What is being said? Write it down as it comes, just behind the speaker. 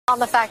on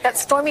the fact that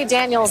Stormy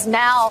Daniels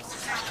now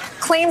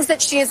claims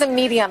that she is a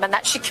medium and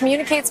that she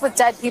communicates with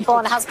dead people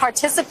and has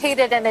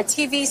participated in a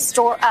TV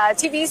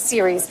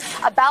series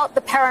about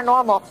the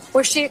paranormal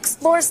where she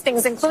explores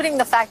things, including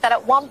the fact that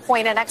at one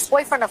point an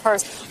ex-boyfriend of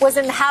hers was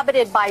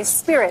inhabited by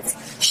spirits.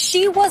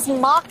 She was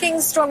mocking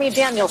Stormy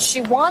Daniels.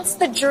 She wants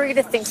the jury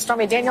to think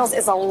Stormy Daniels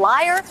is a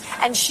liar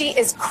and she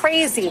is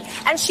crazy.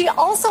 And she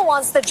also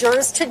wants the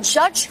jurors to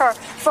judge her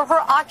for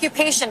her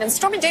occupation. And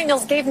Stormy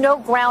Daniels gave no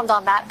ground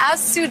on that.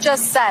 As Sue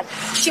just said,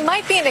 she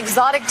might be an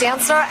exotic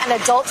dancer,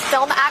 an adult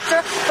film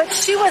actor, but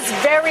she was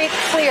very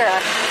clear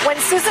when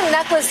Susan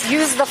Neckles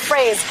used the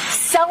phrase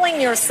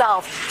selling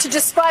yourself to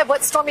describe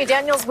what Stormy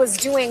Daniels was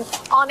doing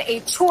on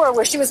a tour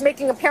where she was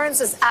making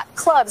appearances at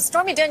clubs.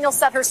 Stormy Daniels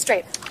set her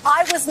straight.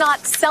 I was not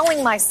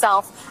selling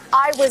myself.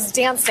 I was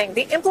dancing.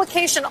 The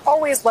implication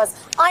always was,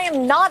 I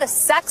am not a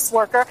sex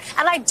worker,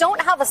 and I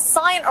don't have a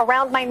sign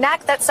around my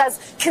neck that says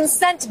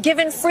consent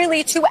given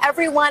freely to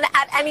everyone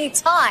at any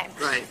time.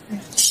 Right.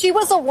 She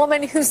was a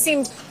woman who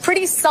seemed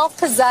pretty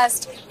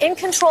self-possessed, in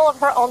control of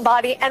her own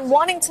body, and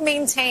wanting to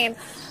maintain,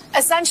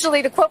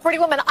 essentially, to quote Pretty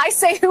Woman, I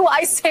say who,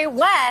 I say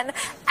when,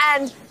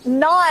 and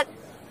not,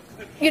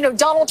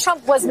 Donald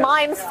Trump was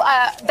mine,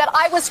 that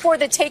I was for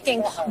the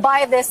taking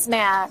by this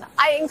man.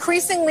 I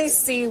increasingly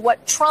see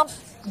what Trump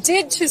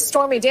did to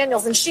Stormy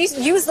Daniels, and she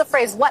used the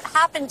phrase, what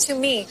happened to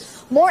me,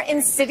 more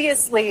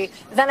insidiously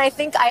than I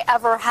think I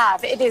ever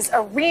have. It is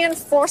a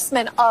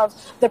reinforcement of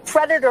the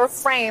predator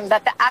frame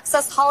that the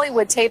Access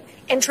Hollywood tape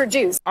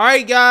introduced. All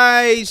right,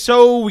 guys,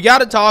 so we got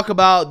to talk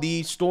about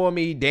the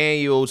Stormy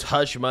Daniels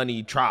hush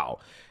money trial.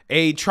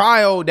 A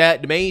trial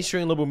that the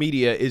mainstream liberal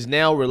media is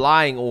now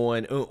relying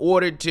on in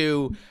order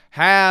to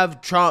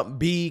have Trump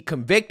be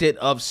convicted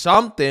of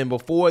something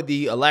before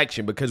the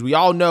election, because we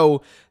all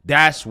know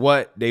that's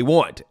what they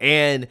want.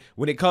 And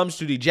when it comes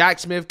to the Jack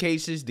Smith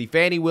cases, the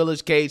Fannie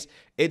Willis case,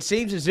 it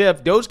seems as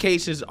if those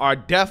cases are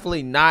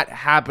definitely not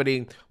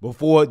happening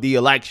before the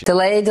election.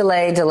 Delay,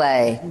 delay,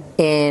 delay.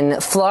 In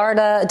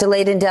Florida,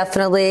 delayed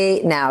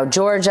indefinitely. Now,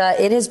 Georgia,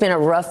 it has been a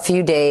rough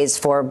few days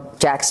for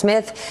Jack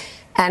Smith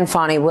and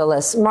Fannie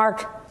Willis.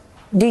 Mark,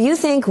 do you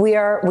think we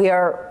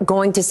are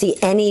going to see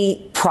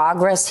any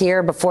progress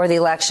here before the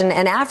election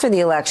and after the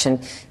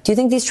election? Do you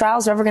think these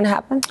trials are ever going to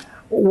happen?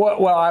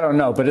 Well, I don't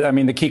know. But, I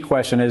mean, the key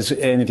question is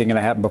anything going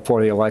to happen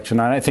before the election?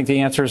 And I think the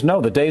answer is no.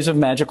 The days of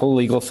magical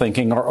legal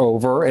thinking are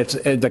over.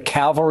 The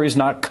cavalry is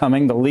not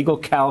coming. The legal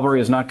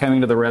cavalry is not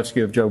coming to the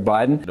rescue of Joe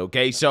Biden.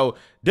 Okay, so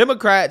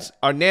Democrats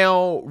are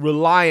now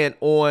reliant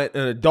on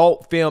an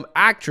adult film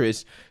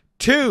actress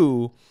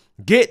to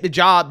get the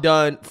job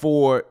done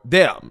for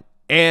them.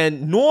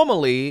 And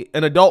normally,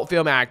 an adult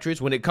film actress,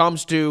 when it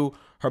comes to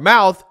her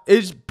mouth,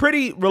 is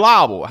pretty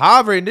reliable.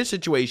 However, in this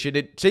situation,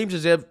 it seems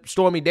as if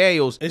Stormy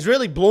Daniels is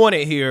really blowing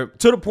it here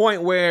to the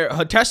point where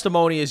her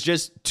testimony is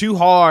just too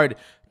hard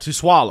to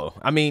swallow.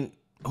 I mean,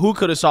 who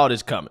could have saw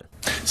this coming?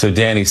 So,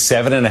 Danny,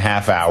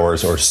 7.5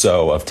 hours or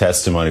so of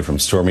testimony from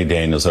Stormy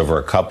Daniels over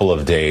a couple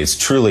of days.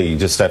 Truly, you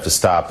just have to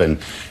stop and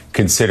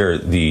consider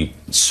the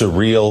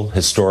surreal,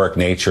 historic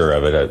nature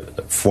of it.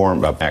 A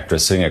former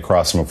actress sitting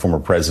across from a former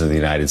president of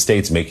the United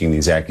States making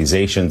these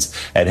accusations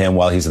at him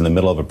while he's in the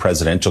middle of a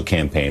presidential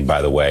campaign,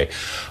 by the way.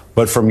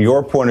 But from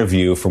your point of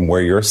view, from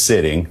where you're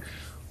sitting,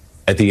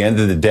 at the end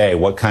of the day,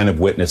 what kind of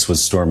witness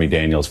was Stormy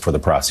Daniels for the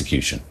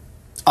prosecution?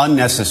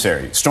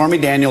 Unnecessary. Stormy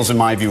Daniels, in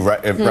my view,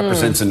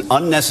 represents an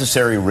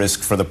unnecessary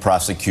risk for the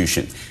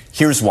prosecution.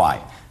 Here's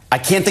why. I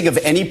can't think of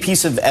any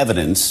piece of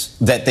evidence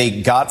that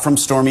they got from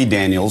Stormy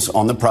Daniels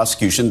on the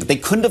prosecution that they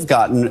couldn't have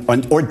gotten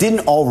or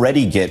didn't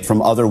already get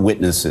from other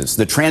witnesses.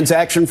 The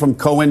transaction from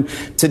Cohen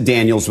to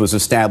Daniels was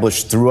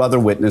established through other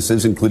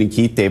witnesses, including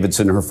Keith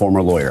Davidson, her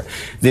former lawyer.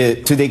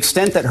 To the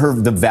extent that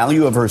the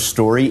value of her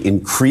story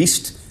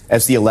increased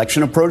as the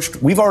election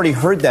approached, we've already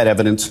heard that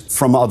evidence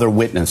from other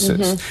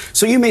witnesses.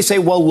 So you may say,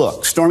 well,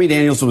 look, Stormy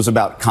Daniels was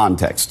about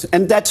context.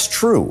 And that's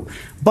true.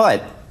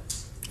 But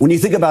when you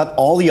think about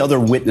all the other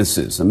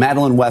witnesses,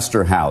 Madeleine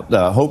Westerhout,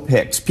 Hope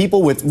Hicks,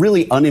 people with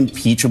really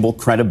unimpeachable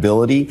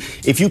credibility,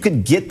 if you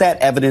could get that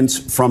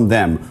evidence from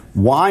them,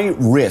 why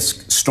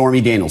risk Stormy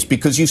Daniels?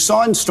 Because you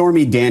saw in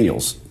Stormy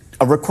Daniels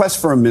a request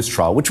for a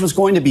mistrial, which was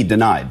going to be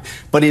denied.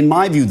 But in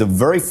my view, the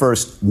very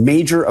first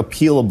major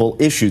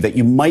appealable issue that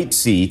you might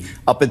see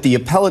up at the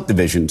appellate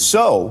division.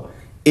 So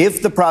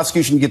if the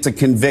prosecution gets a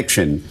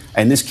conviction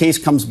and this case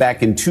comes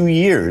back in 2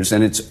 years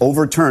and it's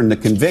overturned, the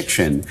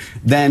conviction,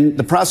 then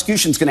the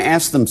prosecution's going to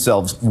ask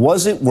themselves,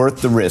 was it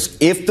worth the risk?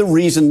 If the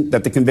reason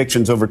that the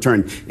conviction's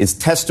overturned is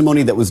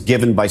testimony that was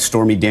given by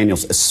Stormy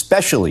Daniels,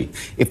 especially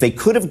if they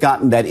could have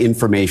gotten that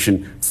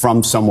information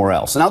from somewhere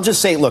else. And I'll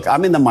just say, look,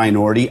 I'm in the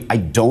minority. I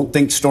don't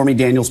think Stormy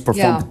Daniels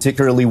performed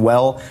particularly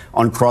well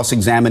on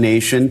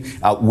cross-examination.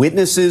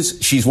 Witnesses,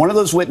 she's one of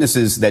those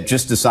witnesses that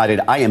just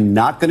decided, I am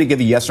not going to give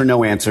a yes or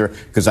no answer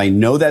because I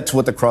know that's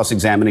what the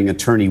cross-examining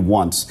attorney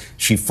wants.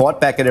 She fought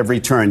back at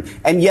every turn.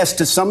 And yes,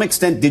 to some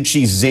extent, did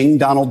she zing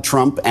Donald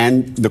Trump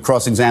and the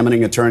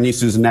cross-examining attorney,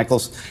 Susan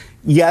Neckles?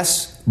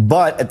 Yes,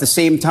 but at the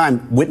same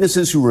time,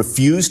 witnesses who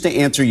refuse to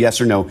answer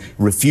yes or no,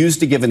 refuse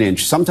to give an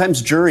inch,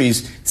 sometimes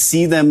juries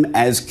see them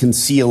as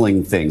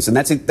concealing things. And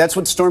that's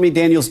what Stormy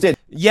Daniels did.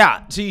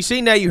 Yeah, so you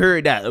see now you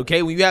heard that,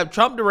 okay? When you have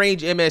Trump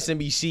deranged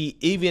MSNBC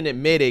even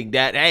admitting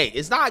that, hey,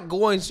 it's not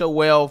going so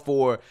well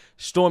for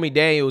Stormy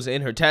Daniels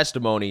in her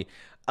testimony,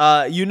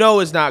 you know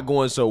it's not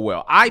going so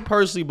well. I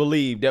personally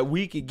believe that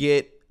we could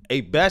get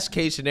a best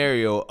case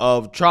scenario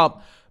of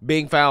Trump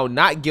being found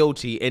not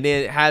guilty and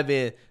then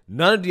having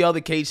none of the other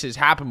cases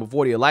happen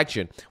before the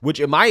election, which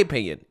in my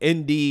opinion,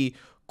 in the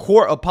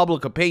court of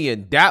public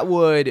opinion, that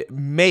would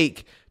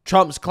make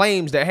Trump's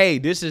claims that, hey,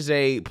 this is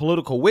a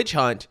political witch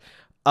hunt,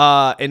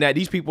 and that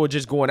these people are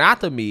just going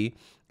after me,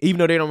 even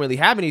though they don't really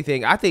have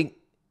anything. I think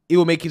it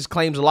will make his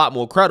claims a lot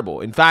more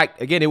credible. In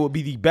fact, again, it would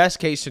be the best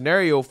case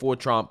scenario for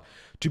Trump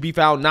to be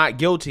found not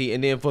guilty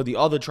and then for the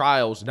other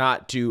trials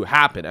not to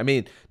happen. I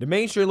mean, the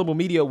mainstream liberal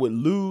media would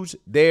lose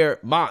their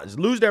minds,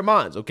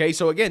 okay?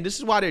 So again, this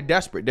is why they're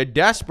desperate. They're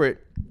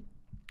desperate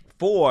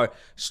for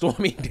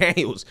Stormy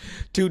Daniels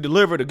to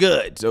deliver the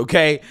goods,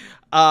 okay?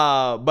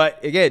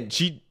 But again,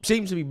 she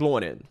seems to be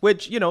blowing in,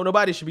 which, you know,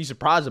 nobody should be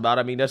surprised about.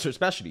 I mean, that's her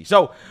specialty.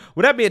 So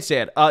with that being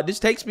said, this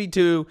takes me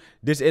to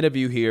this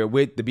interview here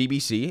with the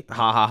BBC,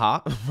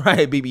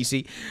 right,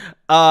 BBC,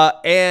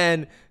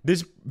 and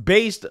this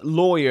based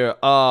lawyer,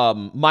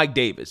 Mike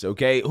Davis,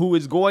 okay, who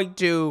is going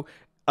to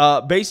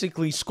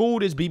basically school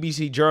this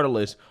BBC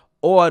journalist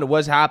on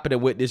what's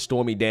happening with this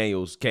Stormy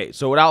Daniels case.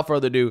 So without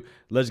further ado,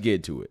 let's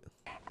get to it.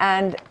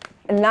 And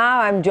now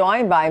I'm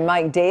joined by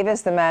Mike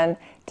Davis, the man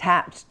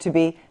tapped to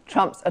be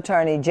Trump's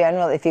Attorney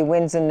General if he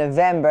wins in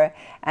November.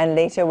 And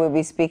later we'll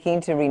be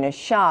speaking to Rina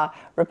Shah,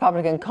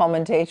 Republican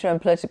commentator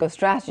and political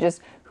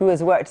strategist who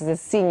has worked as a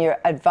senior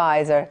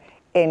advisor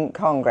in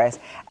Congress.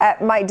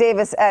 Mike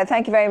Davis,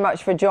 thank you very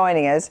much for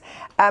joining us.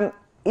 You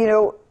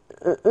know,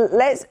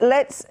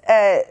 let's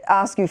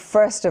ask you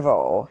first of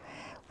all,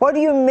 what do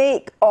you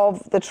make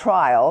of the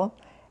trial?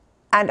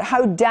 And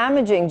how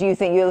damaging do you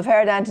think, you'll have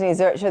heard Anthony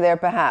Zurcher there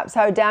perhaps,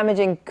 how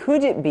damaging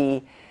could it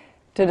be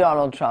to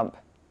Donald Trump?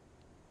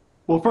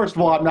 Well, first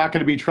of all, I'm not going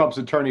to be Trump's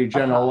Attorney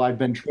General. I've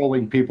been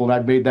trolling people, and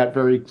I've made that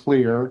very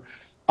clear.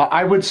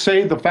 I would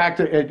say the fact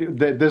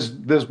that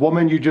this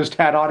woman you just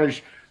had on,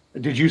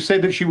 did you say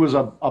that she was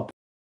a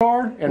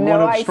star? And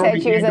no, I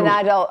said she was an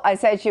adult. I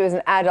said she was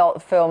an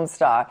adult film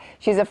star.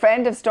 She's a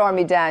friend of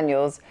Stormy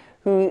Daniels,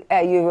 who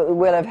you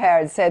will have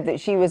heard said that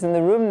she was in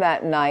the room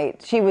that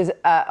night. She was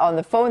on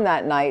the phone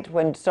that night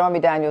when Stormy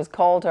Daniels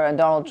called her and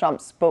Donald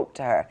Trump spoke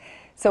to her.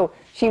 So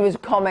she was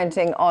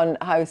commenting on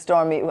how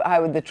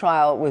the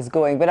trial was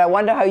going. But I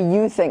wonder how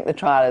you think the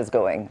trial is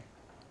going.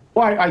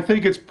 Well, I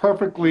think it's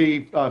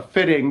perfectly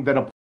fitting that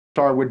a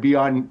star would be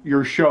on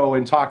your show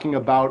and talking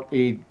about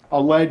a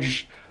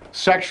alleged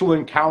sexual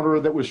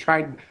encounter that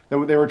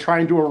they were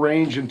trying to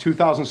arrange in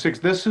 2006.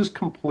 This is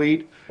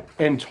complete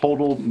and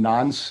total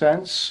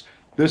nonsense.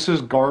 This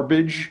is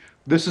garbage.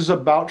 This is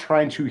about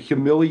trying to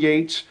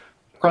humiliate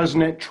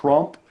President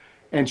Trump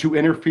and to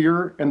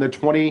interfere in the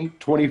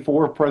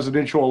 2024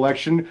 presidential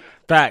election.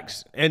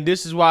 Facts. And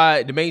this is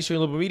why the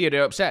mainstream liberal media,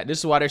 they're upset. This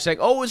is why they're saying,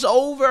 oh, it's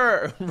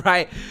over,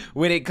 right?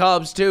 When it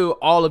comes to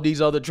all of these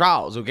other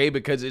trials, okay?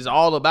 Because it's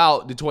all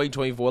about the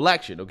 2024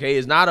 election, okay?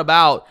 It's not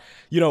about,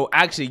 you know,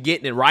 actually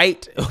getting it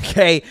right,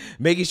 okay?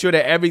 Making sure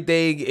that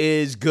everything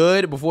is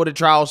good before the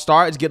trial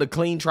starts, get a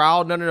clean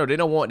trial. No. They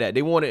don't want that.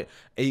 They want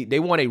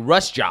a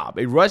rush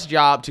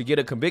job to get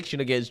a conviction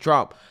against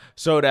Trump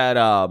so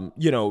that,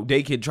 you know,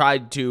 they can try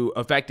to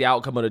affect the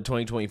outcome of the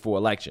 2024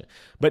 election.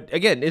 But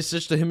again, it's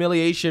just a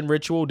humiliation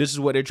ritual. This is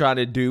what they're trying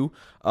to do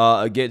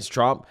against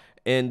Trump.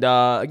 And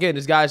again,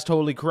 this guy's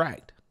totally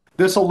correct.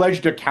 This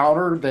alleged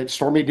encounter that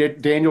Stormy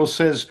Daniels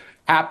says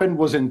happened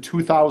was in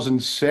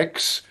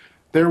 2006.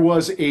 There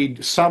was a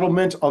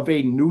settlement of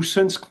a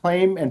nuisance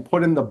claim and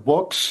put in the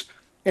books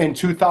in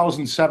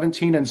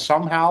 2017, and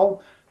somehow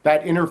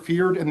that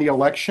interfered in the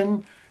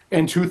election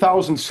in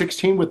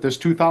 2016 with this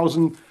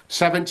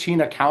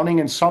 2017 accounting,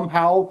 and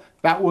somehow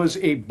that was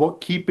a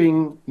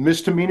bookkeeping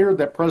misdemeanor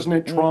that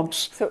President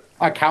Trump's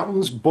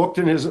accountants booked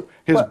in his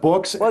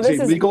books as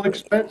a legal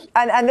expense.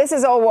 And this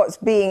is all what's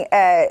being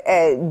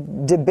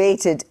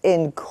debated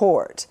in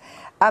court.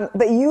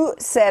 But you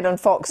said on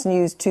Fox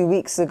News 2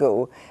 weeks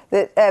ago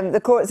that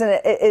the court's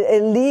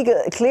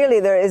illegal. Clearly,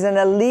 there is an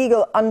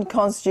illegal,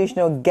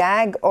 unconstitutional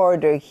gag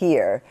order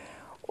here.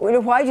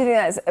 Why do you think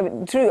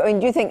that's true? I mean,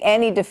 do you think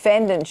any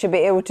defendant should be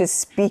able to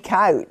speak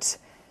out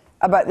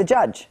about the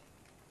judge?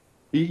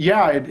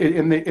 Yeah,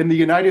 in the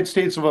United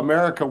States of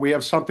America, we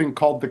have something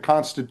called the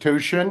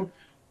Constitution,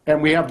 and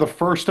we have the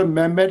First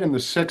Amendment and the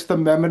Sixth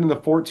Amendment and the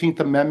 14th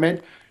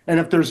Amendment. And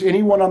if there's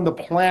anyone on the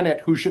planet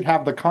who should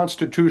have the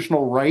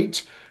constitutional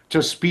right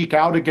to speak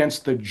out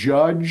against the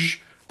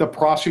judge, the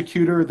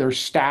prosecutor, their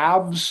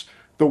staffs,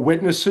 the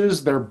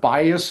witnesses, their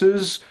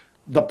biases,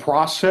 the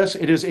process,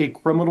 it is a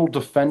criminal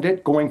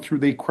defendant going through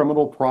the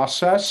criminal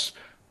process.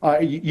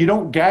 You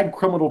don't gag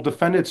criminal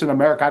defendants in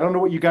America. I don't know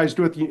what you guys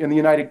do in the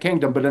United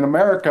Kingdom, but in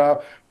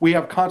America, we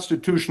have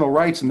constitutional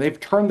rights, and they've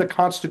turned the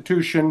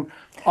Constitution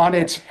on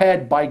its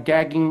head by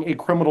gagging a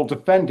criminal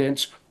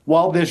defendant,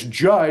 while this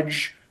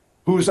judge,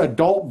 whose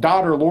adult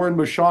daughter, Lauren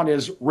Michon,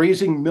 is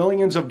raising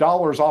millions of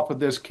dollars off of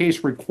this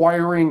case,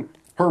 requiring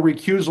her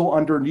recusal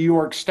under New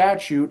York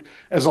statute,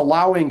 is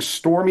allowing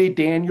Stormy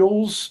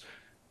Daniels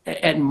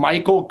and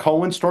Michael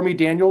Cohen. Stormy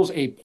Daniels,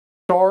 a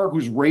star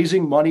who's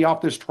raising money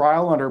off this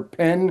trial on her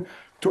Penn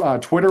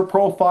Twitter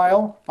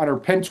profile, on her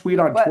Penn tweet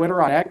on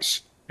Twitter, on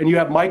X. And you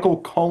have Michael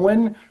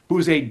Cohen,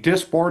 who's a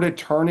disbarred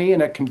attorney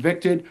and a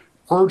convicted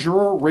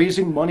perjurer,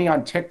 raising money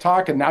on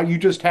TikTok. And now you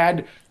just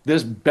had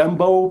this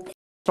bimbo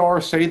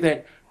star say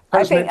that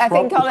President Trump... I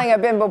think calling a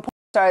bimbo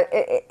star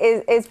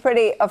is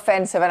pretty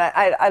offensive. And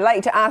I'd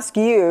like to ask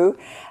you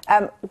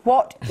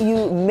what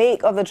you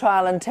make of the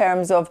trial in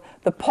terms of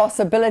the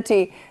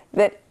possibility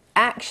that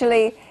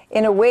actually,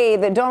 in a way,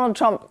 that Donald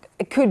Trump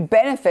could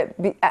benefit,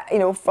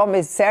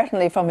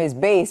 certainly from his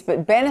base,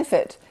 but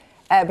benefit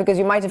because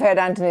you might have heard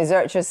Anthony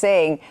Zurcher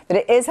saying that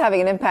it is having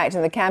an impact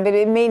on the campaign.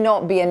 It may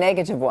not be a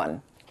negative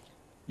one.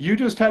 You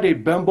just had a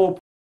bimbo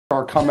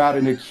star come out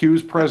and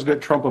accuse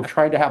President Trump of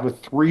trying to have a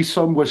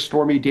threesome with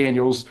Stormy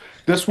Daniels.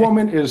 This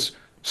woman is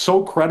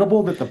so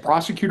credible that the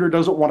prosecutor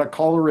doesn't want to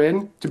call her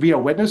in to be a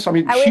witness. I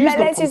mean,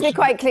 let's just be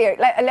quite clear.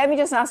 Let me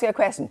just ask you a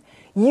question.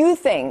 You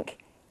think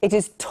it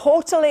is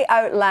totally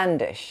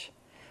outlandish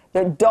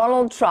that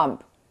Donald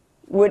Trump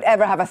would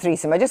ever have a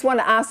threesome? I just want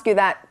to ask you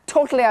that.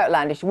 Totally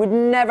outlandish. Would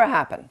never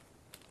happen.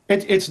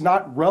 It's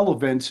not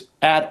relevant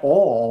at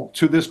all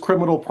to this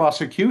criminal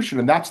prosecution.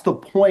 And that's the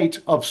point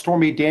of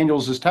Stormy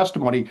Daniels'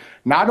 testimony.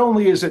 Not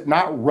only is it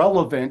not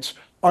relevant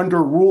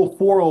under Rule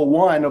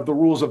 401 of the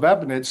Rules of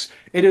Evidence,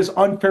 it is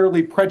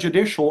unfairly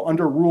prejudicial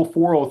under Rule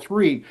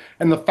 403.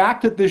 And the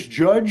fact that this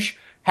judge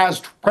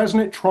has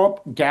President Trump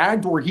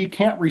gagged where he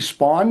can't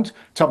respond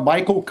to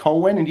Michael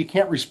Cohen and he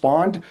can't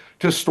respond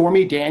to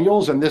Stormy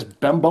Daniels and this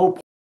bimbo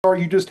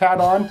you just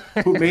had on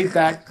who made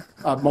that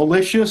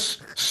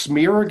malicious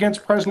smear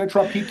against President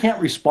Trump, he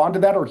can't respond to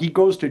that or he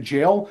goes to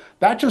jail.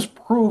 That just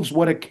proves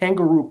what a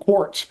kangaroo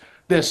court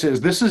this is.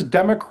 This is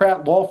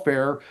Democrat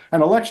lawfare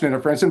and election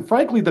interference. And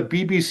frankly, the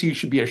BBC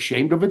should be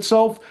ashamed of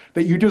itself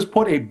that you just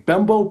put a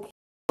bimbo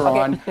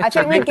on. I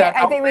think we get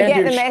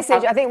the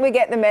message. I think we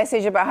get the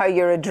message about how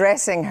you're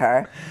addressing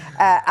her.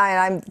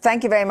 And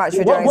thank you very much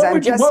for doing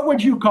that. What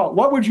would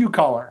you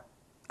call her?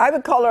 I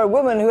would call her a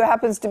woman who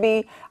happens to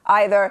be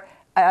either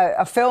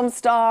a film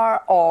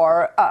star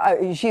or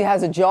she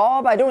has a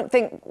job. I don't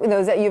think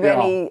that you have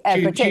any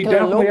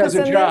particular locus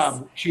in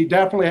this. She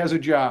definitely has a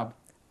job.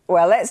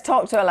 Well, let's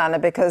talk to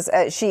Alana because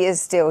she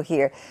is still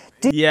here.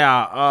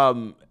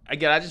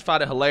 Again, I just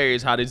find it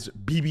hilarious how this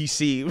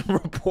BBC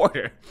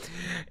reporter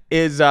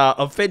is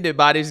offended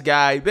by this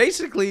guy.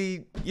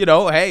 Basically,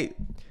 hey,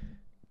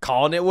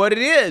 calling it what it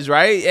is,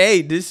 right?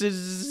 Hey, this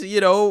is,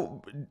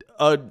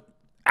 a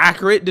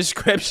accurate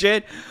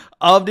description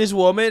of this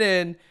woman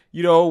and,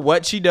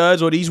 what she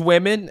does or these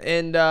women.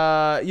 And,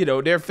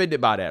 they're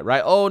offended by that,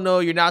 right? Oh, no,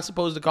 you're not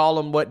supposed to call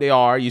them what they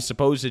are. You're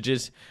supposed to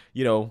just,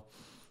 be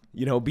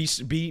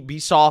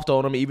soft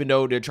on them, even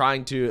though they're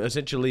trying to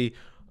essentially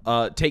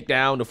take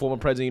down the former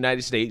president of the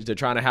United States. They're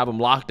trying to have him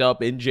locked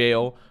up in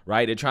jail,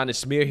 right? They're trying to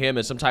smear him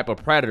as some type of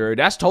predator.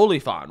 That's totally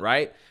fine,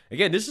 right?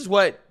 Again, this is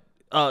what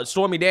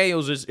Stormy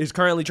Daniels is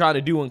currently trying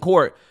to do in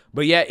court.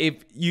 But yet,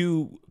 if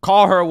you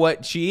call her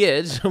what she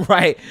is,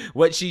 right,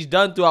 what she's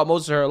done throughout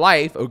most of her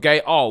life,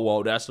 okay, oh,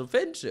 well, that's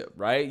offensive,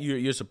 right?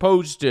 You're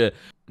supposed to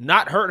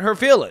not hurt her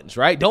feelings,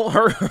 right? Don't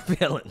hurt her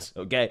feelings,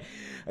 okay?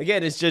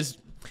 Again, it's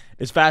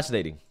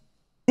fascinating.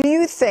 Do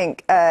you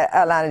think,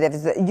 Alana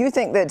Davis, you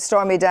think that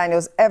Stormy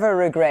Daniels ever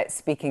regrets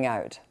speaking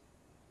out?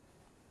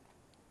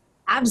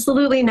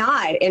 Absolutely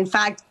not. In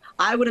fact,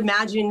 I would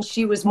imagine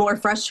she was more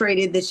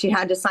frustrated that she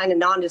had to sign a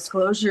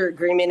non-disclosure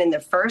agreement in the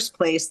first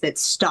place that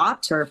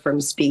stopped her from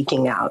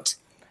speaking out.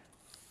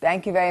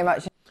 Thank you very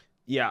much.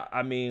 Yeah,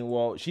 I mean,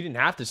 well, she didn't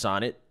have to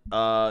sign it.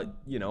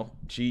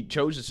 She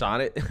chose to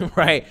sign it,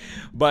 right?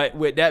 But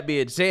with that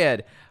being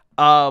said,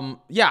 I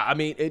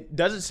mean, it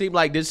doesn't seem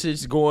like this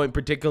is going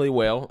particularly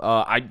well.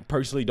 I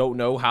personally don't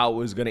know how it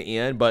was going to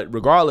end, but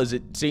regardless,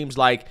 it seems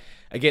like,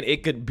 again,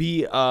 it could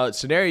be a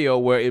scenario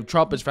where if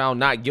Trump is found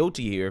not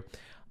guilty here,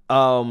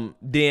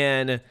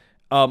 then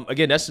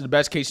again, that's the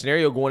best case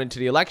scenario going into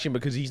the election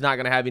because he's not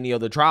going to have any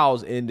other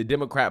trials and the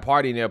Democrat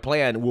Party and their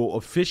plan will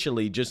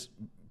officially just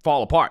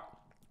fall apart,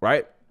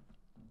 right?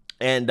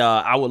 And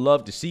I would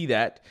love to see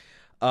that,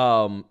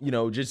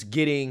 just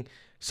getting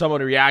some of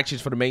the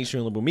reactions for the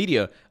mainstream liberal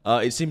media,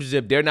 it seems as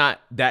if they're not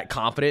that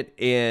confident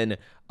in,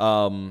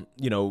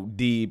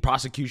 the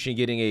prosecution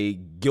getting a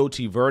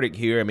guilty verdict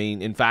here. I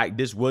mean, in fact,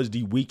 this was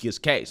the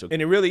weakest case.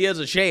 And it really is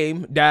a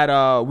shame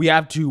that we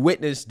have to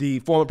witness the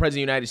former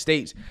president of the United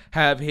States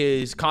have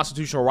his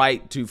constitutional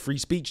right to free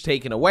speech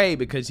taken away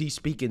because he's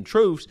speaking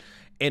truths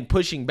and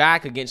pushing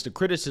back against the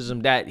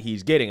criticism that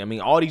he's getting. I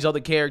mean, all these other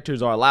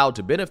characters are allowed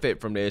to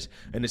benefit from this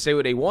and to say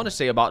what they want to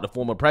say about the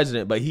former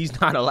president, but he's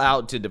not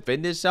allowed to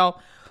defend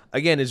himself.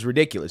 again, is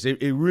ridiculous.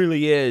 It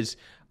really is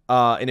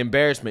an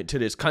embarrassment to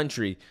this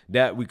country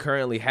that we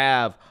currently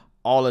have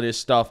all of this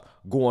stuff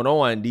going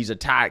on, these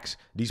attacks,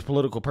 these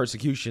political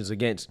persecutions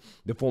against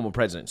the former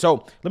president. So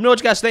let me know what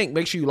you guys think.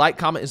 Make sure you like,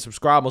 comment, and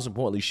subscribe. Most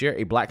importantly, share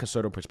a Black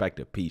conservative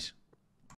perspective. Peace.